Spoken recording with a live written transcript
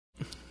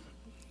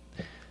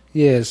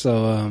Yeah,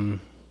 so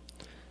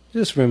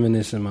just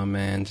reminiscing, my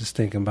man. Just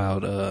thinking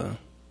about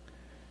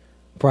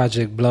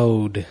Project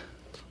Blowed.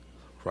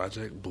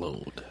 Project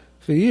Blowed.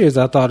 For years,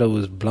 I thought it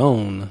was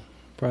Blown,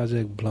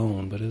 Project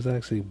Blown, but it was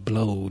actually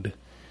Blowed.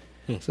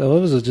 So it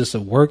was just a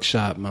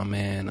workshop, my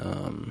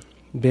man.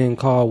 Ben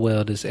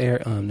Caldwell, this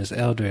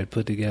elder, had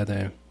put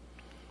together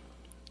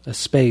a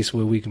space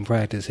where we can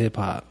practice hip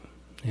hop.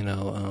 You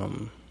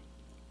know,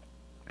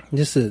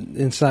 just an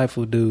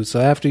insightful dude. So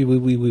after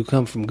we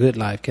come from Good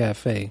Life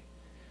Cafe,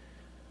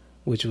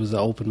 which was an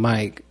open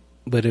mic,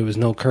 but there was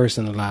no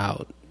cursing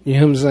allowed. You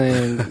know what I'm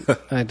saying?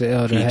 Like the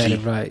elder had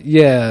it right.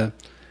 Yeah.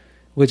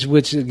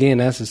 Which again,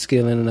 that's a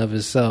skill in and of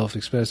itself,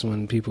 especially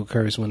when people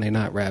curse when they're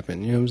not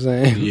rapping. You know what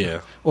I'm saying?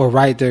 Yeah. Or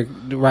write their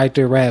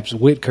raps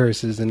with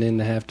curses, and then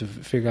to have to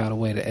figure out a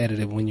way to edit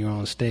it when you're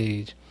on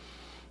stage.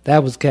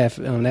 That was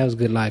cafe. That was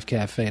Good Life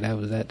Cafe. That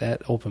was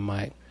that open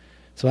mic.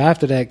 So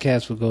after that,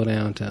 cats would go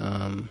down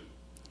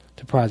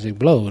to Project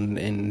Blow,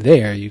 and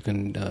there you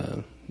can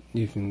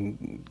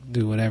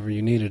do whatever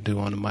you need to do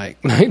on the mic.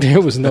 Like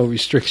there was no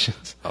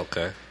restrictions.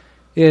 Okay.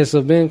 Yeah.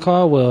 So Ben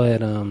Caldwell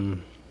had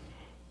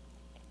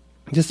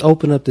just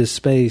opened up this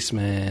space,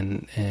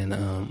 man,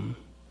 and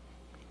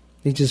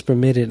he just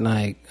permitted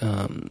like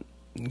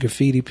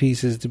graffiti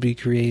pieces to be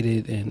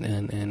created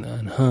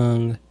and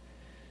hung.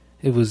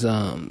 It was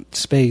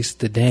space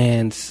to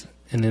dance,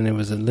 and then there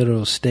was a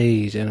literal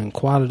stage and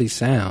quality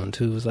sound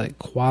too. It was like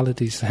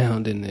quality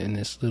sound in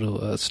this little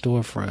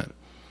storefront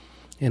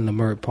in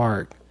Leimert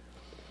Park,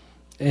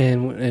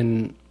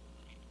 and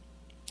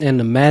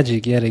the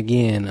magic yet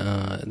again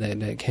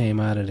that came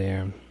out of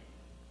there.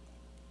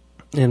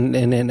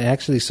 And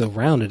actually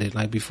surrounded it.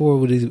 Like before it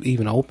would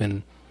even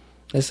open,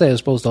 let's say it was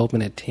supposed to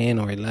open at 10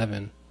 or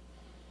 11,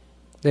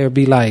 there would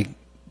be like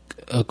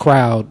a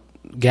crowd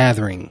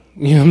gathering.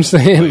 You know what I'm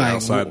saying? Like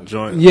outside the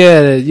joint.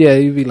 Yeah.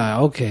 You'd be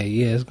like, okay,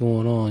 yeah, it's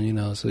going on. You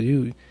know, so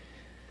you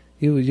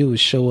would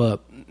show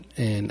up,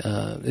 and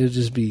it would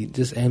just be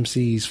just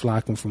MCs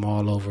flocking from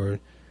all over,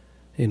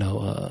 you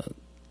know,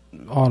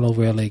 all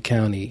over LA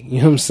County. You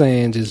know what I'm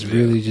saying? Just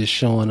really just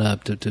showing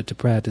up to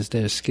practice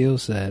their skill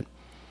set.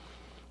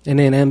 And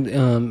then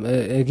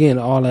again,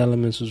 all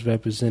elements was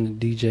represented.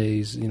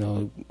 DJs, you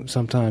know,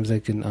 sometimes they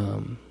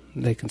can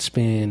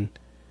spin,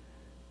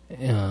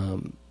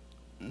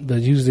 but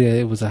usually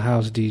it was a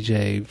house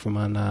DJ, from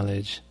my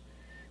knowledge.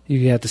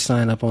 You had to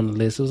sign up on the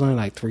list. It was only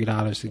like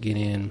 $3 to get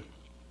in.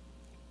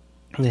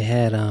 They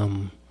had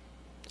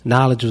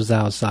knowledge was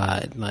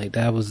outside. Like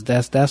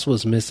that's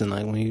what's missing.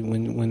 Like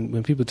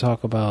when people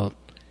talk about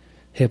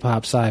hip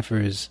hop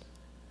ciphers,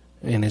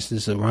 and it's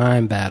just a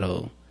rhyme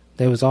battle.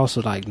 There was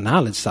also like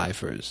knowledge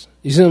ciphers.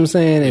 You see what I'm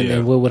saying?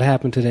 And what would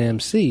happen to the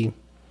MC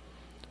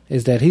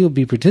is that he'll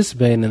be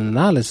participating in the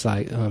knowledge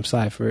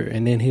cipher,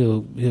 and then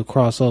he'll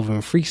cross over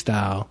and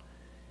freestyle.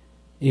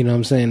 You know what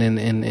I'm saying?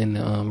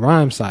 In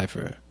rhyme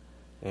cipher.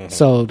 Mm-hmm.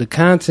 So the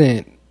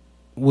content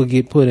will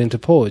get put into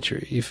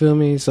poetry. You feel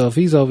me? So if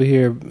he's over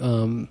here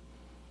building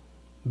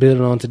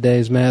on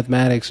today's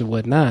mathematics or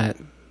whatnot,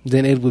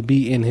 then it would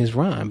be in his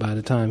rhyme by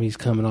the time he's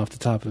coming off the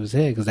top of his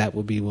head, because that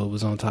would be what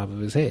was on top of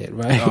his head,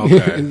 right?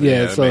 Okay.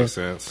 Yeah, that makes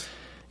sense.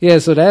 Yeah,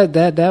 so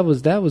that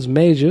was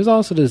major. There's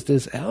also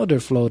this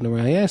elder floating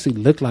around. He actually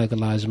looked like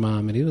Elijah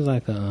Muhammad. He was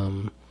like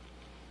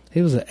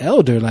he was an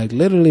elder, like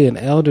literally an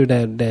elder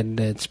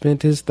that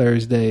spent his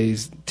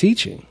Thursdays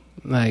teaching,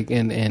 like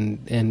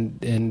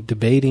and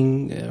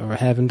debating or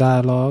having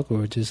dialogue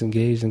or just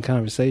engaged in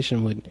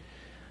conversation with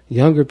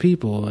younger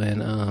people.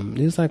 And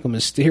he was like a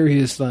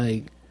mysterious,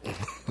 like,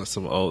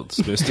 some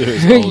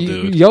mysterious old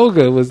dude.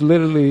 Yoga was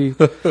literally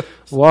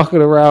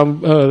walking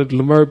around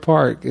Leimert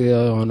Park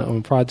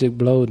on Project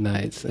Blow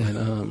nights,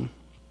 and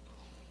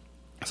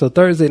so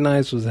Thursday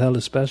nights was hella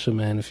special,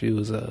 man. If you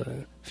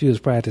was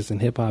practicing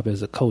hip hop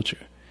as a culture,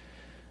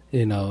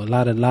 you know, a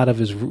lot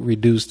of it's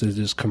reduced to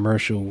just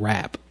commercial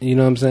rap. You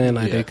know what I'm saying?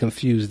 Like they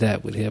confuse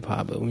that with hip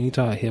hop, but when you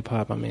talk hip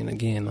hop, I mean,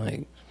 again,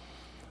 like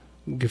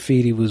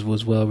graffiti was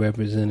well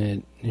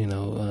represented. You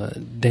know,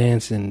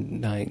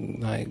 dancing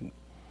like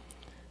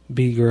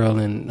B-girl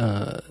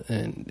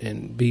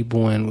and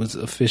B-boying was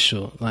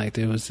official. Like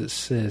there was this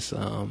sis,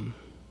 I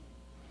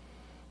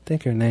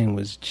think her name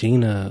was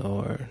Gina,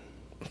 or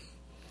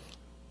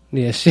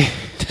she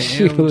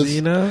was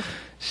Gina.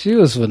 She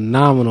was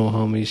phenomenal,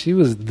 homie. She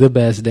was the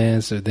best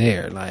dancer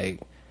there, like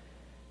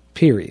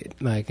period.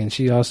 Like, and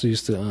she also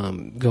used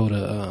to go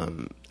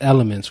to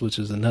Elements, which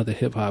is another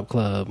hip hop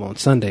club, on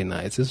Sunday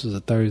nights. This was a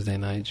Thursday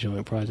night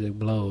joint, Project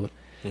Blow.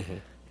 Mm-hmm.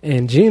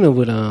 And Gina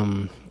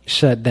would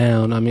shut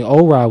down. I mean,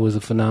 O-Ra was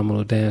a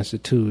phenomenal dancer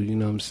too. You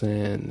know what I'm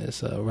saying?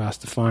 This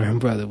Rastafarian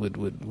brother with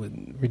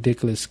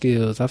ridiculous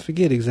skills. I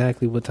forget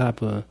exactly what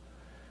type of.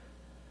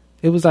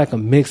 It was like a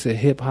mix of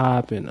hip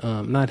hop and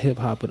not hip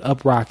hop, but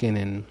up rocking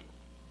and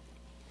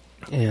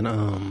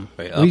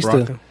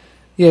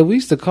we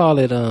used to call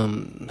it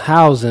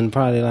housing,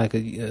 probably like a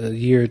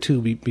year or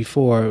two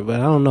before, but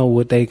I don't know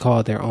what they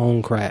called their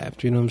own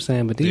craft. You know what I'm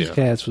saying? But these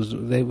cats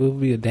they would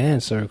be a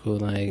dance circle,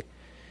 like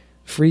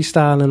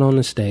freestyling on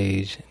the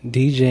stage,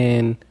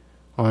 DJing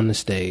on the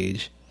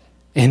stage,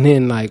 and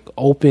then like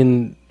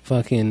open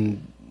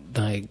fucking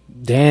like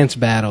dance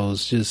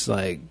battles, just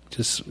like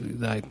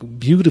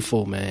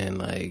beautiful, man.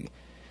 Like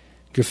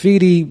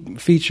graffiti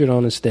featured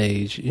on the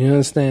stage, you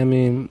understand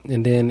me?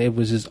 And then it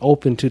was just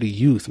open to the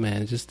youth,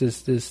 man. Just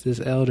this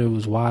elder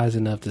was wise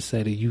enough to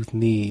say the youth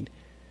need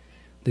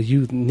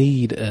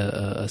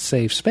a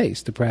safe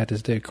space to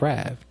practice their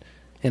craft.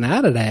 And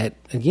out of that,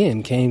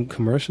 again, came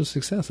commercial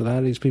success. A lot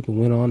of these people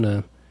went on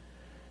to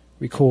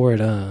record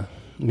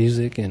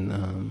music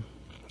and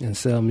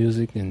sell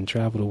music and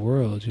travel the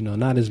world. You know,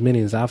 not as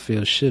many as I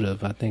feel should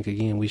have. I think,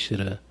 again, we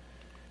should have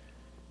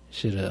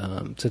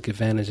took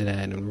advantage of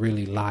that and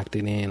really locked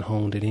it in,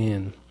 honed it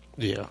in.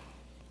 Yeah.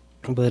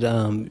 But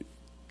and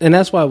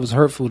that's why it was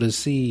hurtful to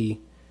see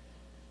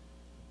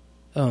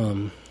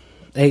 8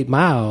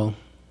 Mile,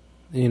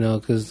 you know,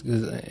 because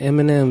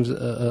Eminem's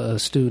a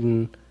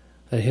student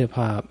of hip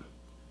hop,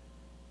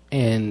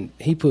 and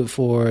he put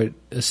forward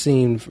a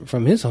scene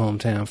from his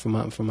hometown.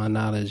 From my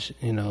knowledge,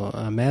 you know,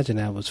 I imagine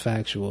that was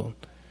factual,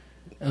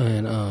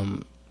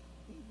 and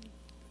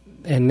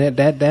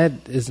that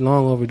is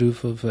long overdue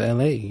for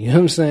LA. You know what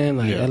I'm saying?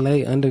 Like, yeah.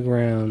 LA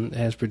Underground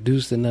has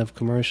produced enough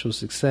commercial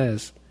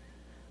success,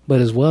 but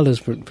as well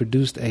as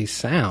produced a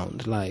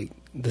sound, like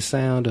the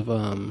sound of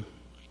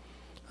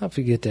I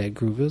forget that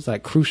group. It was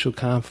like Crucial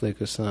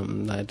Conflict or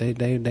something. Like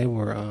they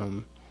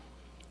were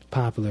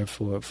popular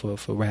for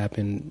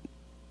rapping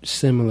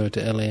similar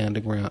to LA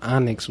Underground.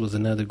 Onyx was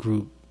another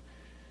group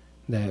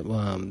that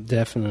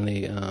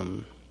definitely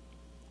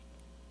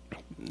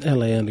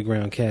LA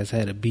Underground cats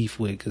had a beef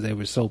with because they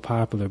were so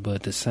popular,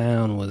 but the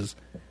sound was,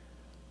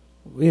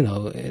 you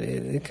know,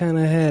 it kind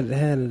of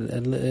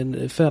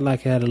it felt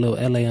like it had a little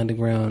LA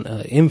Underground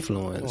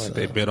influence. Like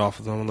they bit off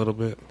of them a little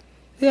bit.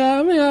 Yeah,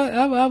 I mean,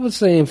 I would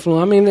say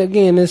influence. I mean,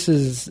 again, this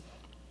is,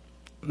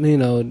 you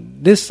know,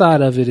 this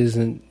side of it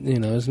isn't, you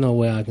know, there's no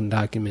way I can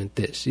document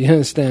this. You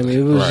understand me?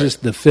 It was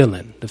just the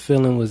feeling. The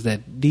feeling was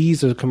that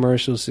these are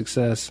commercial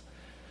success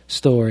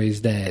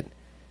stories that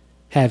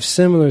have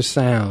similar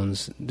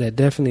sounds that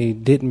definitely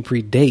didn't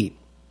predate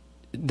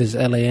this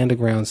LA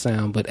Underground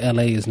sound, but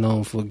LA is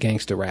known for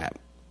gangster rap,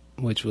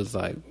 which was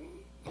like,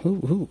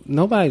 who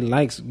nobody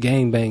likes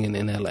gang banging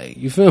in LA.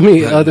 You feel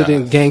me? Other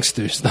than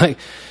gangsters. Like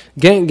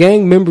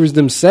gang members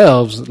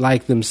themselves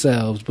like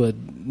themselves, but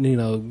you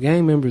know,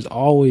 gang members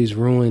always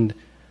ruined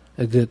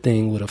a good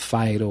thing with a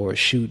fight or a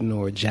shooting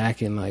or a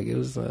jacking. Like, it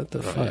was what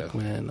the fuck,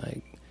 man.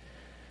 Like,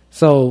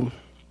 so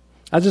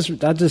I just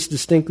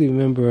distinctly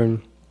remember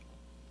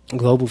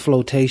Global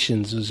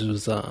Flotations, which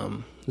was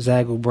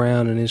Zaggle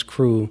Brown and his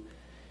crew.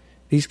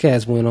 These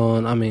cats went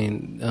on, I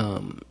mean,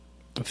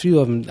 a few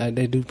of them,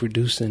 they do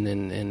producing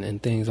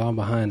and things all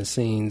behind the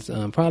scenes,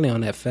 probably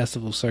on that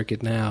festival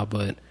circuit now,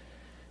 but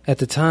at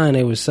the time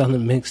they were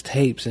selling mixed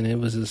tapes, and it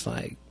was just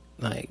like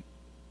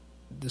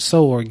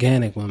so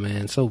organic, my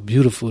man, so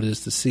beautiful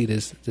just to see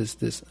this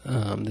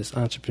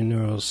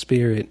entrepreneurial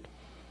spirit,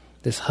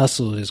 this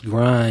hustle, this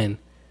grind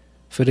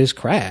for this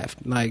craft.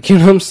 Like, you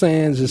know what I'm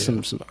saying? Just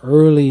some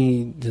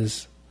early,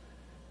 just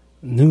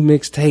new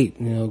mixtape,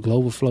 you know,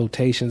 Global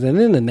Flotations. And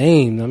then the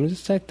name, I mean,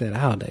 just check that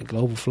out, that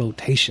Global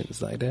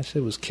Flotations. Like, that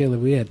shit was killer.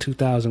 We had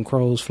 2,000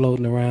 crows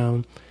floating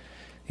around.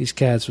 These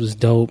cats was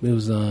dope. It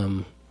was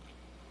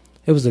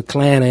a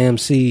clan of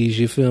MCs,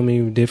 you feel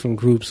me? Different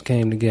groups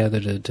came together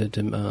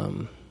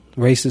to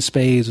Racist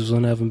Spades was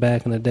one of them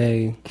back in the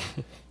day.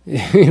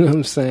 You know what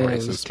I'm saying?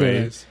 Racist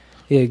Spades.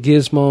 Yeah,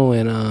 Gizmo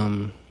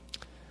and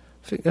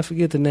I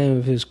forget the name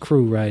of his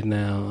crew right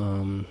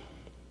now.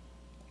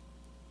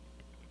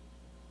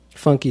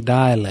 Funky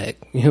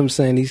Dialect. You know what I'm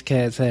saying? These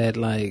cats had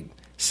like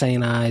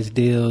St. Ives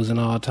deals and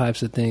all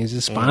types of things.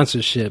 Just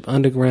sponsorship.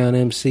 Underground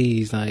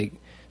MCs, like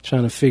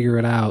trying to figure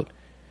it out.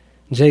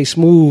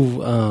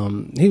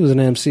 J-Smoov, he was an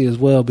MC as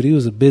well, but he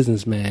was a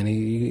businessman.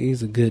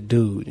 He's a good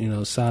dude, you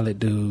know, solid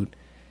dude.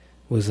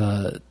 Was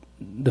the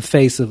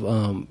face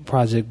of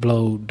Project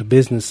Blow, the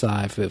business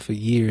side for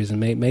years, and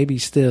maybe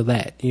still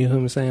that. You know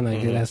what I'm saying? Like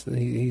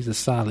he's a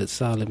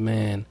solid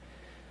man.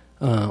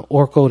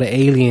 Orko the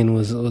Alien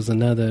was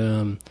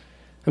another.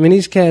 I mean,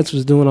 these cats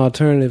was doing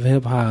alternative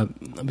hip hop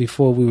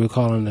before we were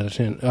calling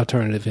it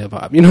alternative hip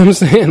hop. You know what I'm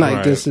saying?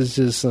 Like This is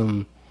just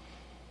some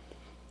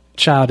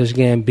Childish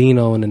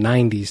Gambino in the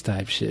 90s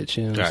type shit.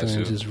 You know what I'm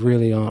saying? Just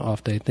really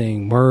off their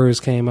thing. Murs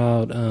came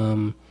out.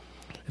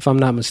 If I'm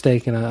not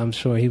mistaken, I'm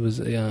sure he was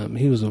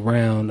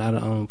around. I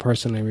don't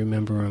personally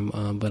remember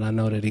him, but I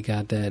know that he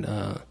got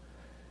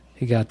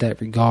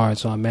that regard.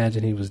 So I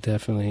imagine he was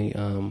definitely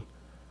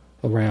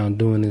around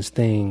doing his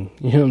thing.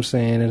 You know what I'm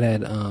saying? It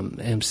had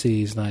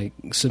MCs like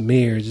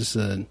Samir, just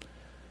a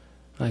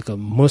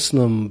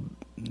Muslim,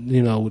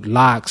 you know, with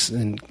locks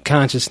and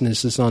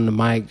consciousness just on the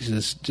mic,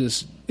 just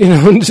you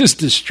know, just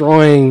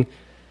destroying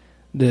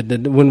the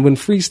when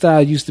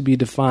freestyle used to be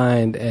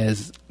defined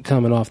as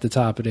coming off the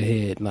top of the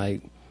head,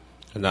 like,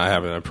 and not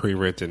having a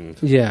pre-written.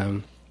 Yeah.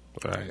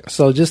 Right.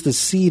 So just to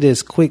see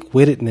this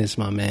quick-wittedness,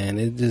 my man,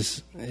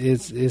 it's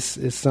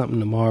something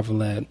to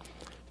marvel at.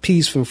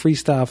 Peace from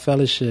Freestyle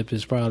Fellowship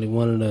is probably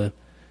one of the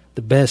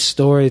the best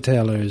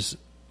storytellers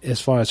as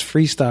far as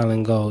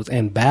freestyling goes,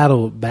 and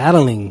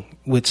battling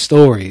with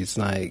stories,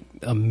 like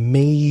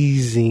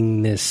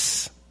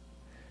amazingness.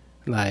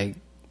 Like,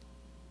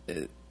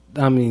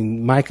 I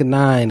mean, Micah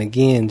 9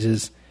 again,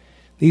 just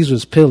these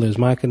was pillars.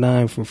 Micah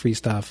 9 from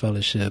Freestyle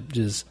Fellowship,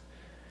 just,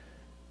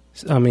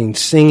 I mean,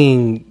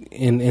 singing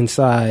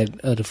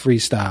inside of the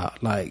freestyle,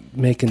 like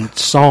making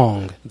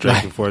song. Drake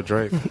like, before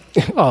Drake.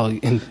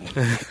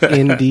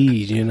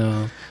 Indeed, you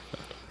know.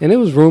 And it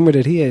was rumored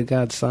that he had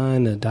got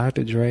signed to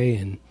Dr. Dre,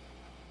 and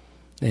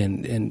I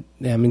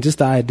mean, just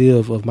the idea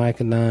of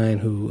Micah 9,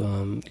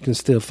 who you can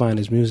still find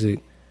his music,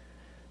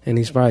 and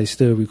he's probably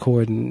still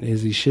recording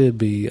as he should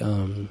be.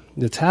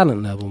 The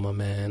talent level, my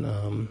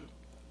man.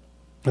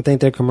 I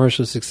think their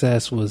commercial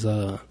success was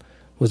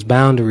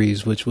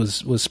Boundaries, which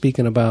was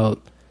speaking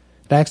about.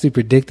 It actually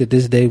predicted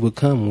this day would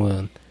come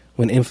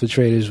when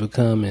infiltrators would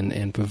come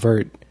and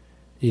pervert,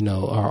 you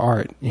know, our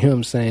art. You know what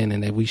I'm saying?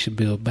 And that we should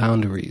build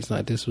boundaries.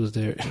 Like, this was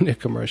their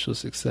commercial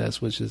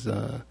success, which is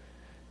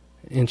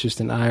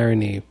interesting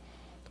irony.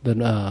 But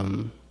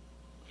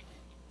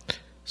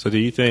so do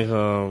you think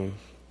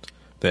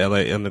the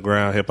LA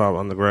Underground, Hip Hop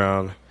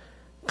Underground,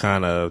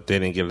 kind of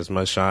didn't get as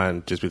much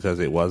shine just because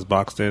it was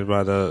boxed in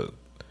by the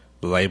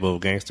label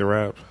of gangster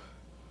rap?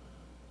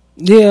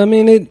 Yeah, I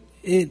mean,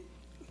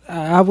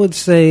 I would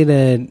say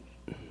that.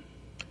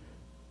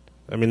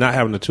 I mean, not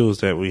having the tools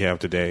that we have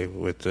today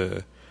with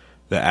the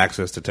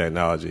access to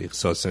technology.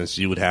 So since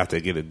you would have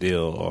to get a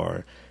deal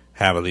or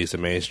have at least a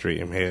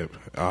mainstream hit.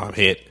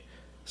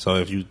 So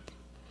if you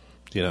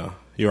know,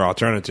 your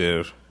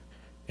alternative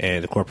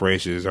and the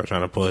corporations are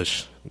trying to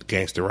push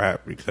gangster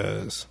rap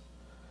because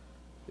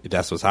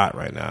that's what's hot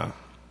right now.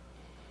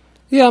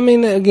 Yeah, I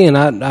mean, again,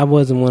 I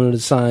wasn't one of the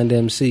signed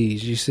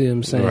MCs. You see what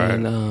I'm saying? Right.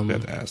 You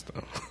have to ask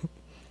them.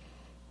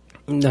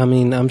 I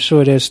mean, I'm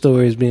sure their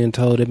story is being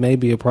told. It may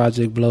be a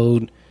Project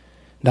Blowed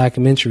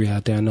documentary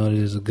out there. I know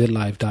there's a Good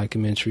Life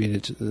documentary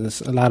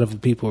that a lot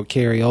of people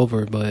carry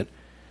over, but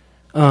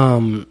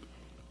I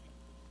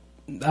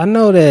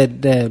know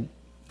that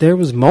there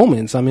was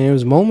moments. I mean, there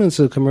was moments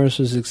of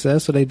commercial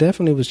success, so they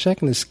definitely was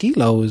checking. The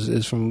Skilo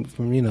is from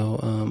you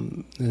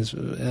know, is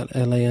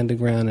L.A.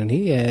 Underground, and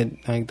he had,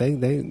 like, they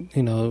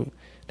you know,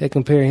 they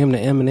compare him to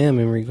Eminem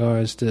in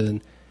regards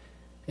to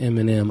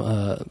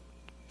Eminem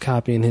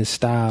copying his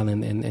style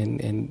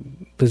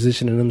and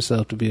positioning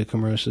himself to be a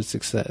commercial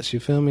success. You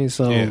feel me?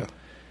 So yeah.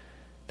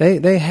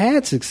 they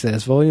had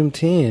success. Volume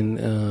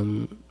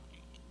 10,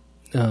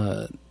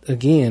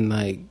 again,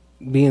 like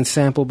being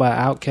sampled by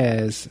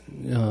Outkast.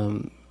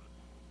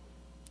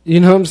 You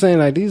know what I'm saying?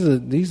 Like,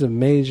 these are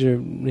major,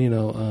 you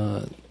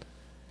know,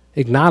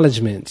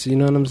 acknowledgments. You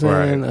know what I'm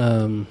saying?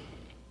 Right.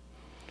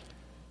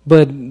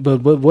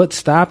 But what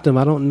stopped them?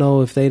 I don't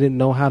know if they didn't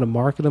know how to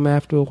market them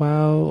after a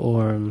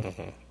while,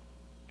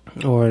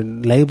 or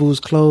labels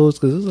closed,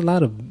 because there's a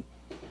lot of,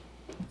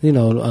 you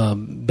know,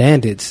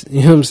 bandits.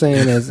 You know what I'm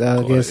saying? As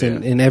I guess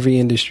in every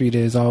industry,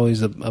 there's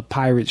always a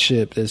pirate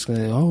ship that's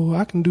going, oh,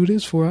 I can do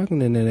this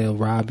and then they'll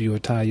rob you or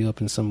tie you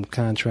up in some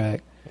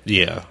contract.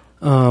 Yeah.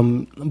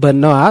 But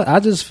no, I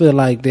just feel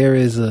like there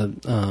is a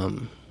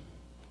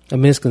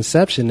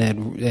misconception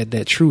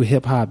that true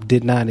hip hop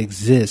did not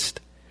exist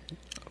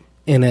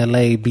in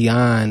LA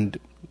beyond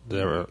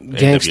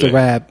gangster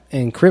rap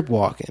and crip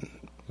walking.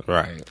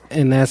 Right.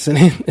 And that's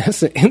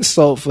an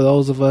insult for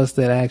those of us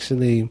that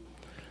actually,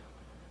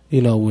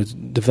 you know, was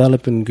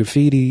developing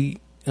graffiti,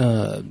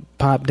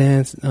 pop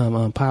dance,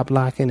 pop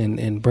locking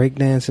and break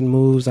dancing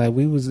moves. Like,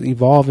 we was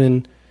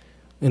evolving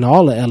in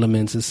all the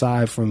elements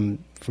aside from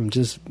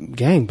just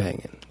gang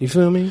banging. You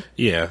feel me?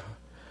 Yeah.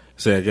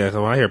 So yeah,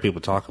 when I hear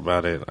people talk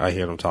about it, I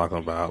hear them talking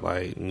about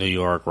like New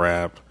York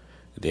rap.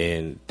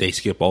 Then they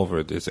skip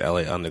over this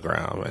LA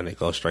Underground and they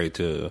go straight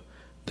to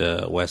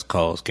the West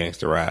Coast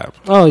gangster rap.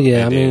 Oh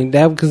yeah, I mean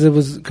that because it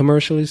was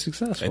commercially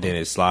successful. And then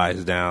it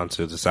slides down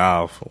to the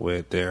South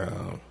with their.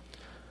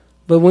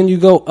 But when you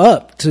go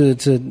up to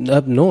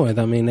up north,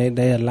 I mean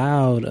they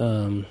allowed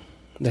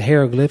the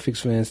hieroglyphics,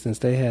 for instance.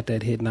 They had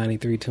that hit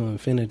 93 to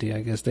Infinity.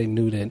 I guess they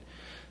knew that,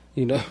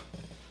 you know,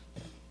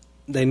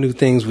 they knew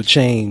things would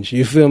change.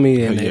 You feel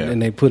me?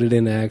 And they put it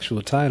in the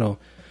actual title.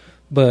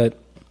 But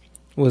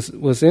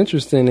what's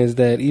interesting is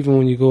that even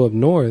when you go up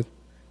north,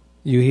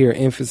 you hear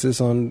emphasis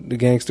on the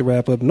gangster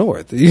rap up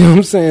north. You know what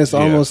I'm saying? It's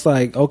almost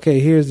like, okay,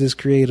 here's this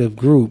creative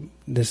group,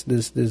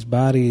 this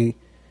body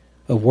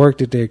of work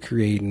that they're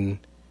creating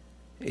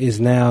is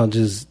now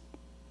just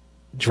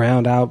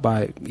drowned out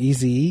by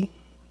Eazy-E.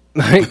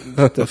 Like,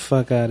 get the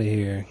fuck out of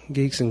here.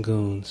 Geeks and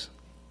Goons.